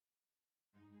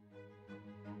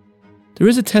There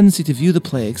is a tendency to view the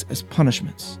plagues as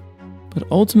punishments, but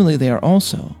ultimately they are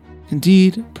also,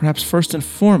 indeed, perhaps first and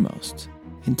foremost,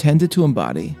 intended to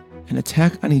embody an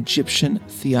attack on Egyptian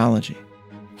theology.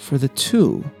 For the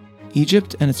two,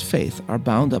 Egypt and its faith are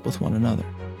bound up with one another.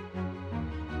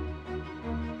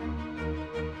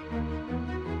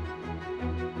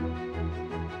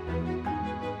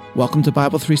 Welcome to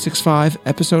Bible 365,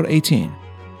 Episode 18,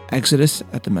 Exodus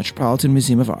at the Metropolitan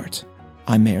Museum of Art.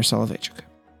 I'm Meir Soloveichik.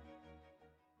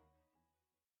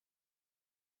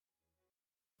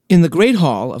 In the Great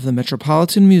Hall of the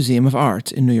Metropolitan Museum of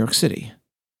Art in New York City,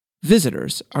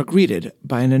 visitors are greeted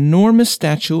by an enormous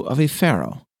statue of a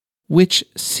pharaoh, which,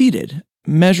 seated,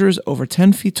 measures over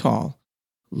 10 feet tall,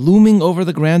 looming over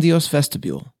the grandiose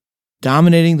vestibule,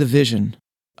 dominating the vision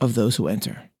of those who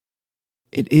enter.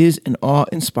 It is an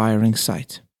awe-inspiring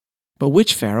sight. But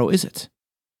which pharaoh is it?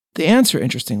 The answer,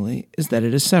 interestingly, is that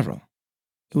it is several.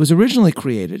 It was originally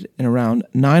created in around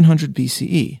 900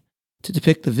 BCE to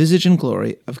depict the visage and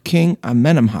glory of King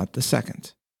Amenemhat II.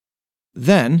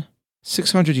 Then,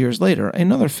 600 years later,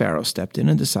 another pharaoh stepped in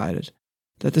and decided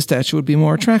that the statue would be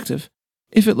more attractive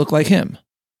if it looked like him.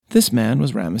 This man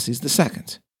was Ramesses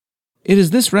II. It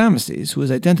is this Ramesses who is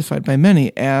identified by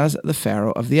many as the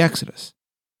pharaoh of the Exodus,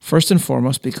 first and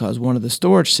foremost because one of the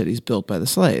storage cities built by the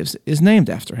slaves is named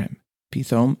after him,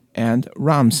 Pithom and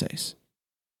Ramses.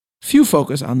 Few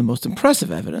focus on the most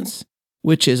impressive evidence,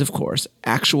 which is, of course,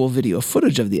 actual video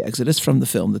footage of the Exodus from the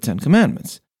film The Ten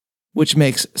Commandments, which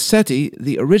makes Seti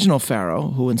the original pharaoh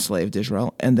who enslaved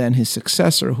Israel, and then his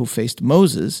successor who faced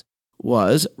Moses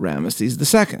was Ramesses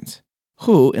II,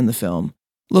 who, in the film,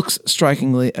 looks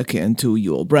strikingly akin to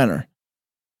Yul Brynner.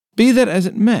 Be that as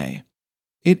it may,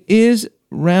 it is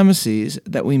Ramesses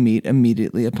that we meet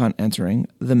immediately upon entering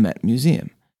the Met Museum.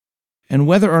 And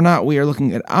whether or not we are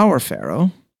looking at our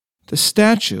pharaoh, the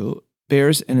statue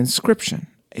bears an inscription,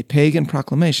 a pagan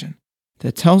proclamation,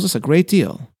 that tells us a great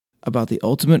deal about the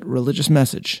ultimate religious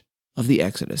message of the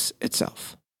Exodus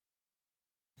itself.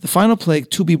 The final plague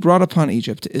to be brought upon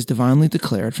Egypt is divinely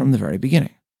declared from the very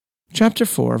beginning. Chapter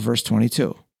 4, verse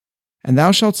 22. And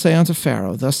thou shalt say unto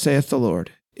Pharaoh, Thus saith the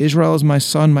Lord, Israel is my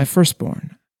son, my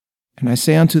firstborn. And I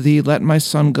say unto thee, Let my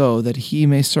son go, that he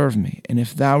may serve me. And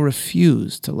if thou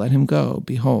refuse to let him go,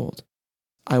 behold,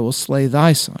 I will slay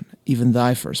thy son, even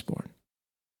thy firstborn.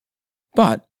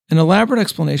 But an elaborate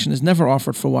explanation is never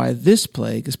offered for why this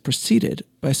plague is preceded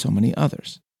by so many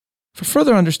others. For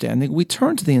further understanding, we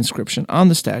turn to the inscription on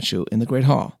the statue in the Great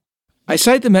Hall. I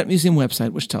cite the Met Museum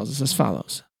website, which tells us as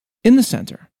follows. In the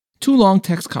center, 2 long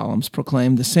text columns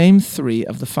proclaim the same 3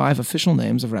 of the 5 official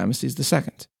names of Ramesses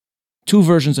II. 2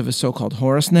 versions of his so-called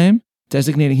Horus name,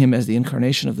 designating him as the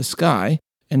incarnation of the sky,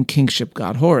 and kingship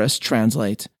god Horus,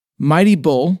 translate Mighty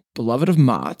Bull, beloved of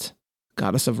Maat,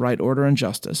 goddess of right order and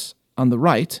justice, on the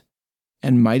right,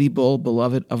 and Mighty Bull,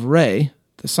 beloved of Re,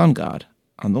 the sun god,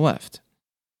 on the left.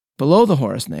 Below the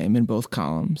Horus name in both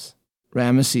columns,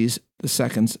 Ramesses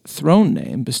II's throne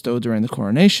name bestowed during the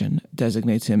coronation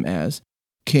designates him as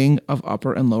King of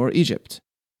Upper and Lower Egypt.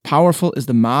 Powerful is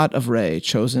the Maat of Re,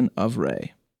 chosen of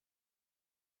Re.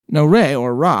 Now Re,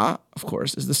 or Ra, of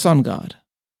course, is the sun god.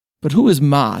 But who is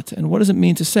Maat, and what does it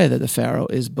mean to say that the pharaoh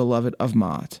is beloved of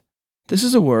Maat? This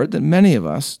is a word that many of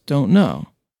us don't know.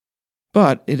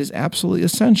 But it is absolutely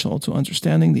essential to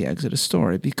understanding the Exodus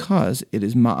story because it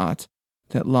is Ma'at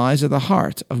that lies at the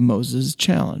heart of Moses'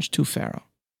 challenge to Pharaoh.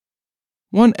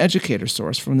 One educator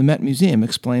source from the Met Museum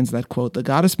explains that, quote, the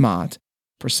goddess Ma'at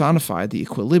personified the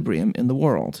equilibrium in the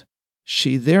world.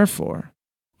 She, therefore,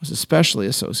 was especially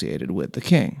associated with the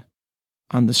king.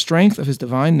 On the strength of his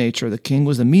divine nature, the king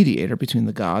was the mediator between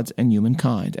the gods and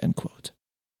humankind, end quote.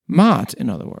 Ma'at, in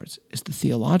other words, is the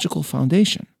theological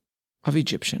foundation of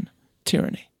Egyptian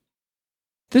tyranny.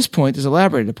 This point is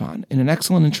elaborated upon in an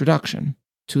excellent introduction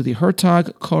to the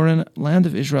Hertog Koren Land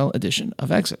of Israel edition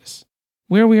of Exodus,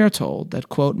 where we are told that,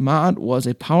 quote, Ma'at was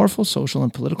a powerful social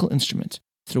and political instrument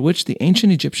through which the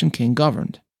ancient Egyptian king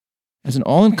governed. As an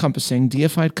all-encompassing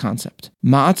deified concept,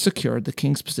 Ma'at secured the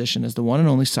king's position as the one and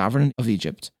only sovereign of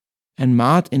Egypt, and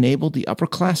Ma'at enabled the upper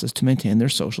classes to maintain their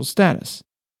social status,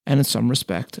 and in some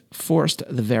respect forced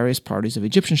the various parties of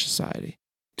Egyptian society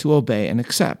to obey and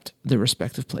accept their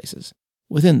respective places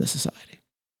within the society.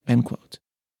 End quote.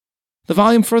 The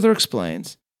volume further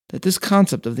explains that this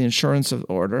concept of the insurance of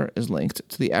order is linked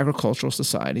to the agricultural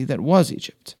society that was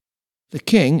Egypt. The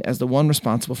king, as the one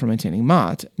responsible for maintaining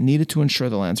Ma'at, needed to ensure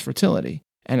the land's fertility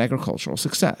and agricultural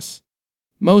success.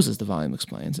 Moses, the volume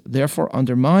explains, therefore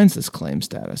undermines this claim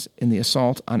status in the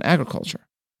assault on agriculture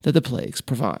that the plagues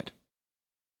provide.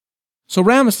 So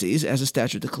Ramesses, as the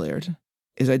statute declared,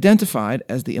 is identified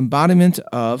as the embodiment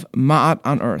of Ma'at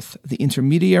on earth, the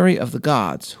intermediary of the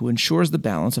gods who ensures the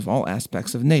balance of all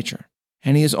aspects of nature.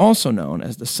 And he is also known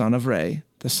as the son of Re,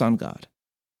 the sun god.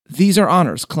 These are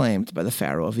honors claimed by the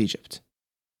Pharaoh of Egypt.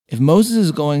 If Moses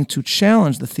is going to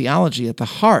challenge the theology at the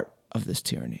heart of this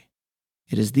tyranny,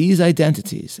 it is these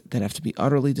identities that have to be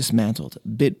utterly dismantled,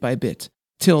 bit by bit,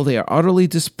 till they are utterly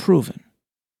disproven.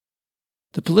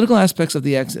 The political aspects of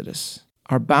the Exodus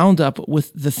are bound up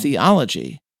with the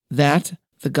theology that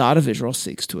the God of Israel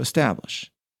seeks to establish.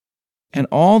 And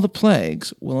all the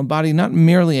plagues will embody not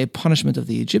merely a punishment of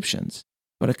the Egyptians,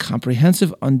 but a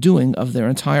comprehensive undoing of their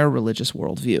entire religious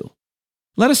worldview.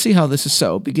 Let us see how this is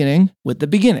so, beginning with the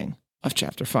beginning of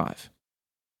chapter 5.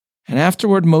 And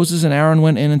afterward Moses and Aaron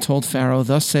went in and told Pharaoh,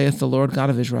 "Thus saith the Lord God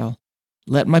of Israel,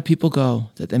 Let my people go,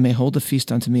 that they may hold a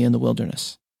feast unto me in the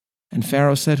wilderness." And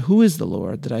Pharaoh said, "Who is the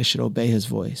Lord, that I should obey his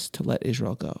voice, to let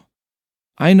Israel go?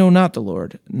 I know not the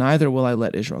Lord, neither will I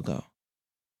let Israel go."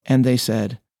 And they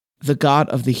said, "The God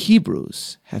of the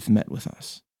Hebrews hath met with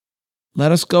us.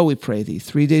 Let us go, we pray thee,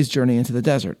 3 days' journey into the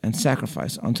desert, and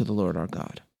sacrifice unto the Lord our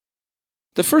God."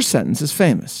 The first sentence is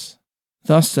famous.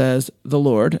 Thus says the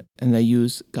Lord, and they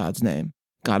use God's name,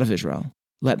 God of Israel,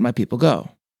 "Let my people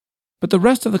go." But the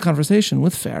rest of the conversation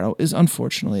with Pharaoh is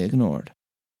unfortunately ignored.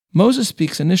 Moses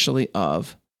speaks initially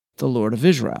of the Lord of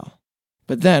Israel,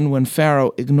 but then when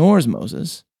Pharaoh ignores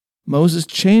Moses, Moses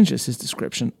changes his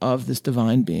description of this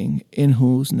divine being in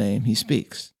whose name he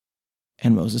speaks.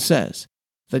 And Moses says,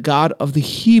 "The God of the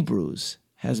Hebrews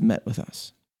has met with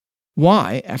us."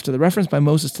 Why, after the reference by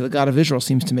Moses to the God of Israel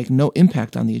seems to make no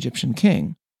impact on the Egyptian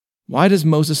king, why does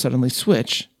Moses suddenly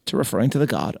switch to referring to the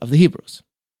God of the Hebrews?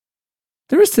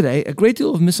 There is today a great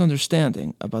deal of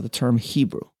misunderstanding about the term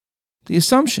Hebrew. The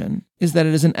assumption is that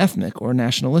it is an ethnic or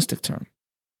nationalistic term.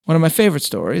 One of my favorite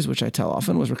stories, which I tell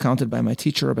often, was recounted by my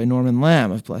teacher, Rabbi Norman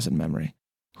Lamb of blessed memory,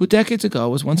 who decades ago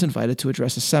was once invited to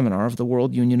address a seminar of the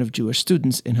World Union of Jewish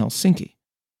Students in Helsinki.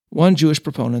 One Jewish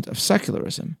proponent of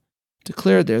secularism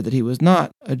declared there that he was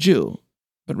not a Jew,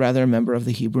 but rather a member of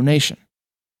the Hebrew nation.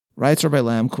 Writes Rabbi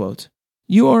Lamb, quote,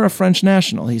 "You are a French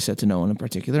national," he said to no one in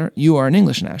particular. "You are an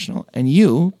English national, and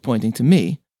you, pointing to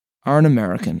me, are an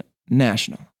American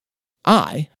national.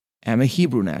 I am a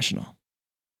Hebrew national."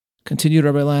 Continued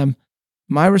Rabbi Lamb,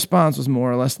 "My response was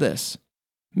more or less this.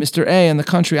 Mr. A, in the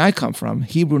country I come from,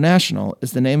 Hebrew national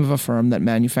is the name of a firm that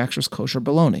manufactures kosher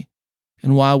bologna.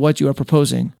 And while what you are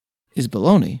proposing is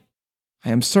bologna,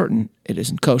 I am certain it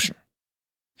isn't kosher."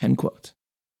 End quote.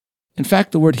 In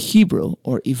fact, the word Hebrew,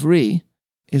 or Ivri,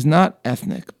 is not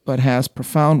ethnic, but has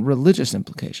profound religious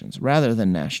implications rather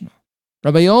than national.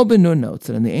 Rabbi Yoel ben Nun notes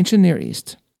that in the ancient Near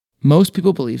East, most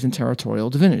people believed in territorial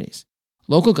divinities,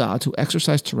 local gods who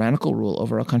exercised tyrannical rule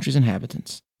over a country's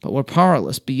inhabitants, but were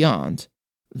powerless beyond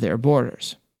their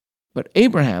borders. But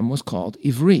Abraham was called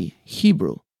Ivri,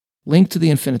 Hebrew, linked to the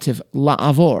infinitive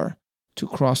la'avor, to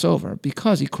cross over,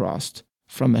 because he crossed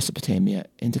from Mesopotamia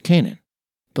into Canaan,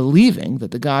 believing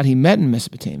that the God he met in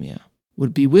Mesopotamia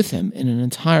would be with him in an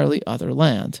entirely other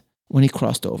land when he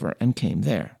crossed over and came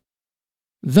there.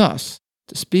 Thus,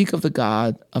 to speak of the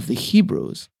God of the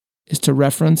Hebrews is to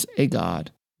reference a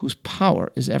God whose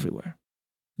power is everywhere.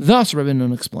 Thus, Rabbi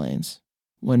Nun explains,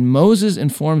 when Moses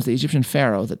informs the Egyptian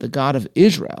Pharaoh that the God of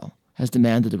Israel has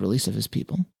demanded the release of his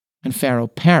people, and Pharaoh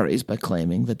parries by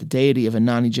claiming that the deity of a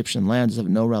non-Egyptian land is of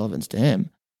no relevance to him,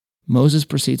 Moses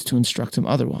proceeds to instruct him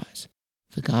otherwise.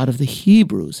 "The God of the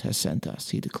Hebrews has sent us,"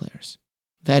 he declares.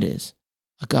 That is,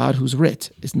 a God whose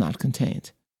writ is not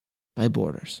contained by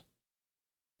borders.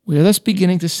 We are thus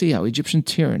beginning to see how Egyptian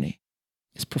tyranny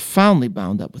is profoundly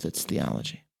bound up with its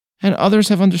theology. And others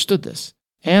have understood this,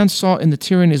 and saw in the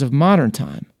tyrannies of modern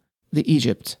time the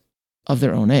Egypt of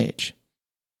their own age.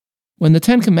 When the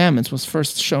Ten Commandments was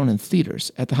first shown in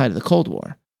theaters at the height of the Cold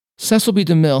War, Cecil B.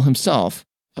 DeMille himself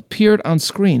appeared on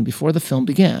screen before the film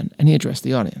began, and he addressed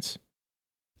the audience.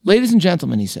 "Ladies and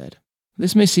gentlemen," he said,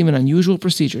 "this may seem an unusual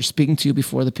procedure speaking to you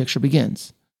before the picture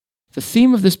begins. The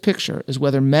theme of this picture is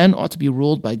whether men ought to be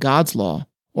ruled by God's law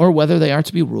or whether they are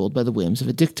to be ruled by the whims of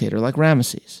a dictator like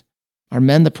Ramesses. Are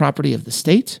men the property of the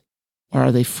state, or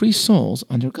are they free souls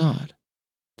under God?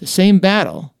 The same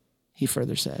battle," he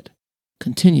further said,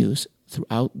 "continues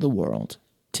throughout the world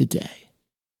today."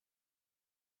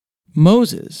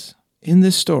 Moses, in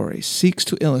this story, seeks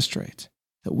to illustrate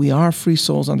that we are free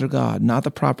souls under God, not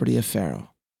the property of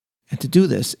Pharaoh. And to do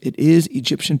this, it is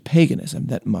Egyptian paganism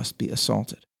that must be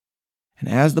assaulted. And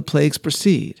as the plagues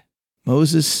proceed,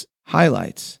 Moses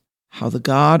highlights how the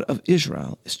God of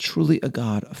Israel is truly a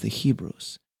God of the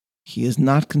Hebrews. He is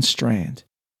not constrained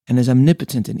and is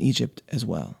omnipotent in Egypt as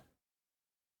well.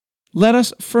 let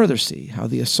us further see how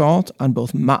the assault on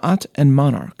both Ma'at and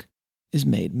monarch is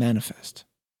made manifest.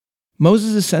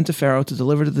 Moses is sent to Pharaoh to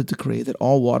deliver the decree that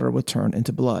all water would turn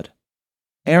into blood.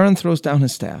 Aaron throws down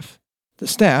his staff. The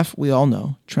staff, we all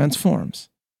know, transforms,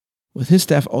 with his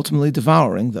staff ultimately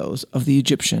devouring those of the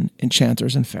Egyptian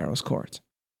enchanters in Pharaoh's court.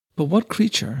 But what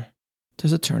creature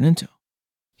does it turn into?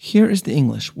 Here is the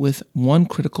English with one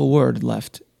critical word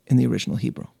left in the original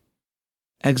Hebrew.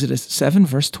 Exodus 7,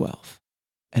 verse 12.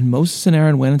 And Moses and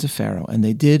Aaron went into Pharaoh, and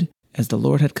they did as the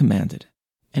Lord had commanded.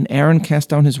 And Aaron cast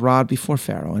down his rod before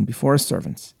Pharaoh and before his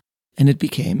servants, and it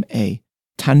became a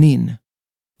tanin.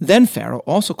 Then Pharaoh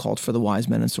also called for the wise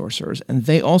men and sorcerers, and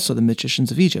they also, the magicians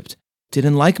of Egypt, did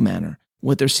in like manner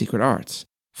with their secret arts.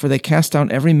 For they cast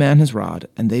down every man his rod,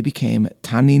 and they became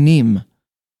taninim.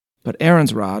 But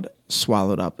Aaron's rod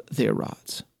swallowed up their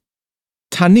rods.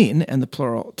 Tanin, and the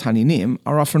plural taninim,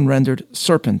 are often rendered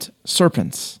serpent,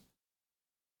 serpents.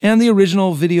 And the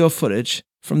original video footage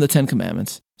from the Ten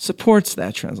Commandments supports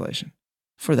that translation,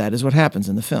 for that is what happens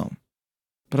in the film.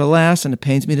 But alas, and it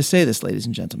pains me to say this, ladies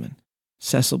and gentlemen,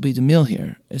 Cecil B. DeMille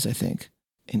here is, I think,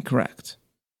 incorrect.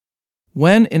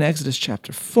 When in Exodus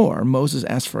chapter 4, Moses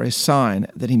asks for a sign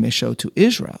that he may show to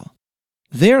Israel,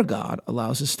 their God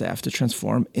allows his staff to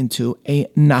transform into a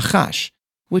nachash,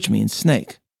 which means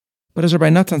snake. But as Rabbi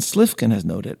Natan Slifkin has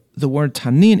noted, the word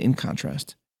tanin, in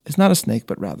contrast, is not a snake,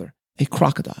 but rather a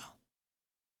crocodile.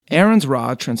 Aaron's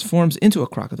rod transforms into a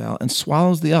crocodile and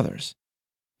swallows the others.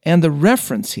 And the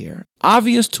reference here,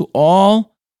 obvious to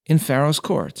all in Pharaoh's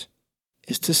court,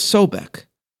 is to Sobek,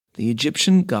 the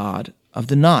Egyptian god of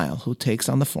the Nile, who takes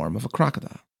on the form of a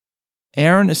crocodile.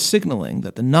 Aaron is signaling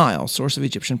that the Nile, source of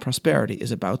Egyptian prosperity,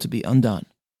 is about to be undone.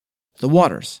 The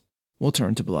waters will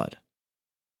turn to blood.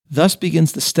 Thus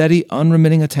begins the steady,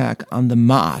 unremitting attack on the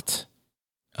Ma'at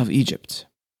of Egypt,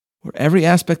 where every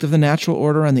aspect of the natural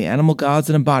order and the animal gods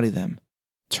that embody them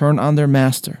turn on their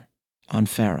master, on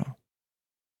Pharaoh.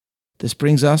 This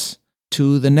brings us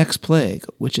to the next plague,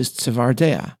 which is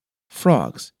Tzevardea,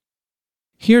 frogs.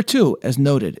 Here too, as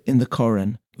noted in the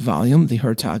Koran volume, the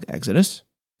Hertag Exodus,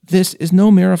 this is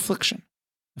no mere affliction.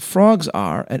 The frogs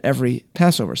are, at every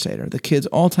Passover Seder, the kids'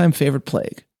 all-time favorite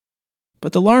plague.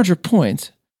 But the larger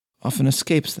point often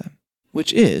escapes them,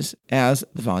 which is, as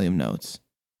the volume notes,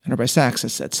 and Rabbi Sachs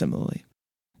has said similarly,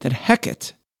 that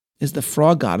Heket is the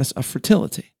frog goddess of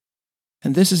fertility.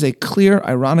 And this is a clear,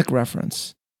 ironic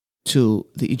reference to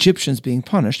the Egyptians being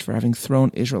punished for having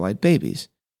thrown Israelite babies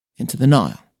into the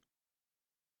Nile.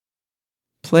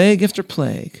 Plague after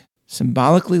plague,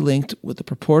 symbolically linked with the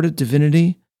purported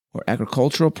divinity or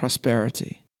agricultural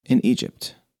prosperity in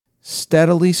Egypt,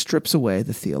 steadily strips away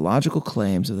the theological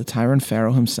claims of the tyrant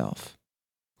Pharaoh himself,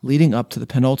 leading up to the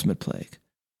penultimate plague,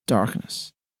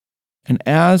 darkness. And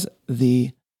as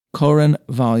the Koran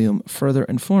volume further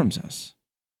informs us,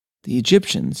 the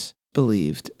Egyptians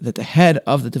believed that the head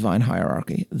of the divine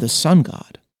hierarchy, the sun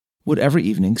god, would every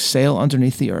evening sail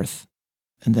underneath the earth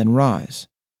and then rise.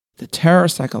 The terror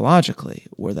psychologically,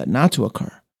 were that not to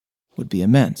occur, would be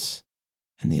immense,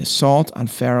 and the assault on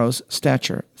Pharaoh's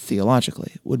stature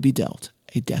theologically would be dealt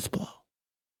a death blow.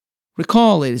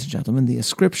 Recall, ladies and gentlemen, the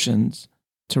inscriptions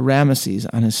to Ramesses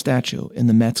on his statue in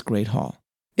the Met's Great Hall.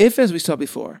 If, as we saw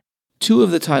before, two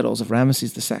of the titles of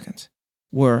Ramesses II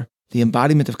were the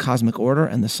embodiment of cosmic order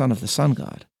and the son of the sun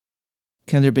god,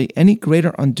 can there be any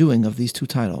greater undoing of these two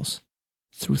titles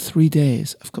through 3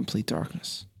 days of complete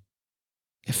darkness?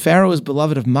 If Pharaoh is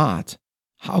beloved of Ma'at,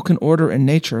 how can order and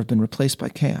nature have been replaced by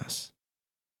chaos?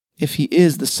 If he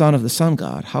is the son of the sun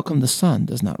god, how come the sun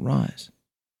does not rise?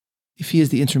 If he is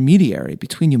the intermediary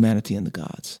between humanity and the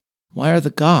gods, why are the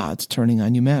gods turning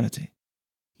on humanity?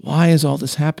 Why is all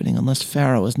this happening unless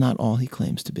Pharaoh is not all he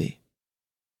claims to be?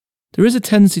 There is a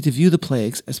tendency to view the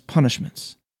plagues as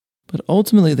punishments, but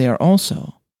ultimately they are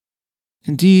also,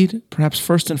 indeed, perhaps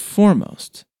first and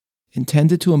foremost,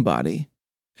 intended to embody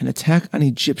an attack on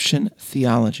Egyptian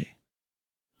theology.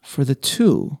 For the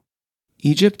two,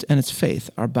 Egypt and its faith,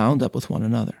 are bound up with one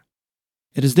another.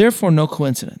 It is therefore no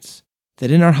coincidence that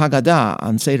in our Haggadah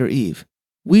on Seder Eve,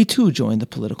 we too join the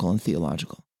political and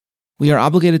theological. We are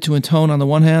obligated to intone on the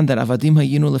one hand that Avadim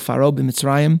hayinu lefaro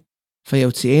b'Mitzrayim,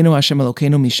 vayotzienu Hashem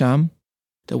Elokeinu misham,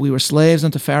 that we were slaves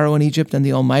unto Pharaoh in Egypt and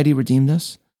the Almighty redeemed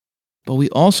us. But we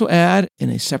also add in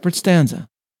a separate stanza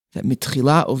that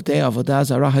mitchila uvdei avodah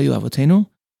zarah hayu avotenu,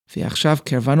 v'achshav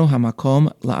kervanu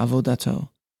hamakom la'avodato,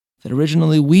 that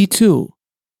originally we too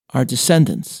are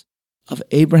descendants of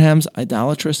Abraham's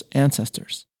idolatrous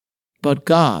ancestors. But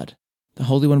God, the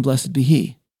Holy One, blessed be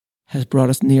He, has brought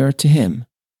us nearer to Him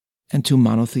and to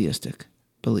monotheistic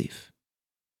belief.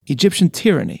 Egyptian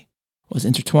tyranny was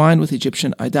intertwined with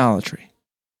Egyptian idolatry,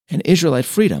 and Israelite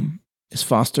freedom is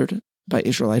fostered by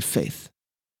Israelite faith.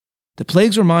 The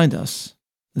plagues remind us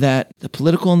that the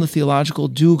political and the theological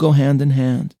do go hand in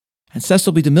hand, and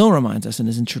Cecil B. DeMille reminds us in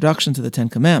his introduction to the Ten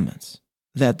Commandments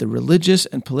that the religious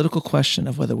and political question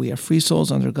of whether we are free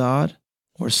souls under God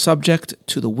or subject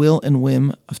to the will and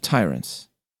whim of tyrants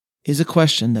is a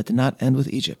question that did not end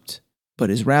with Egypt, but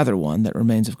is rather one that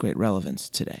remains of great relevance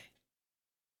today.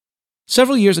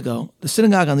 Several years ago, the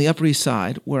synagogue on the Upper East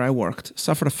Side, where I worked,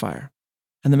 suffered a fire,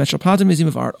 and the Metropolitan Museum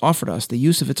of Art offered us the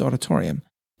use of its auditorium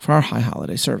for our high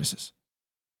holiday services.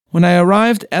 When I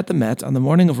arrived at the Met on the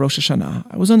morning of Rosh Hashanah,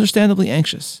 I was understandably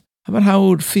anxious about how it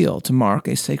would feel to mark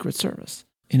a sacred service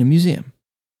in a museum.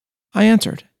 I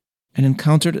entered and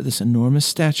encountered this enormous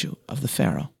statue of the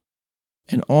pharaoh,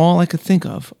 and all I could think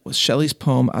of was Shelley's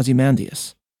poem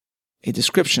Ozymandias, a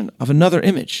description of another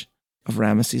image of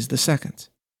Ramesses II.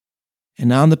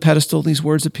 And on the pedestal these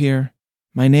words appear,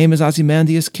 "My name is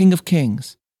Ozymandias, King of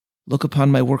Kings. Look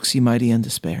upon my works, ye mighty, and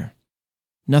despair.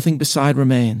 Nothing beside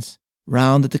remains.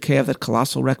 Round the decay of that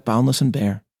colossal wreck, boundless and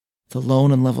bare, the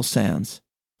lone and level sands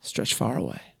stretch far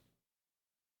away."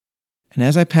 And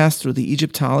as I passed through the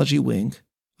Egyptology wing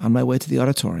on my way to the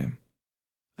auditorium,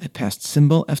 I passed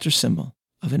symbol after symbol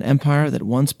of an empire that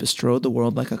once bestrode the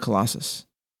world like a colossus,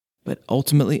 but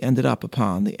ultimately ended up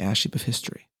upon the ash heap of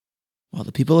history, while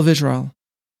the people of Israel,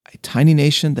 a tiny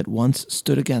nation that once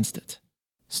stood against it,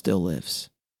 still lives.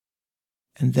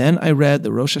 And then I read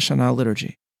the Rosh Hashanah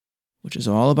liturgy, which is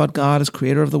all about God as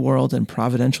creator of the world and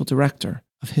providential director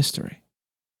of history.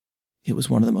 It was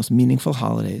one of the most meaningful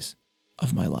holidays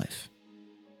of my life.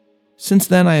 Since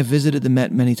then, I have visited the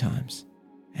Met many times,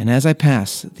 and as I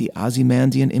pass the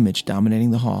Ozymandian image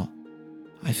dominating the hall,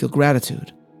 I feel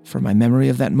gratitude for my memory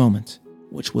of that moment,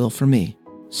 which will, for me,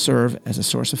 serve as a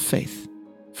source of faith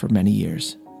for many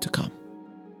years to come.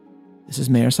 This is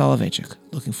Meir Soloveichik,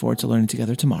 looking forward to learning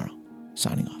together tomorrow,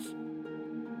 signing off.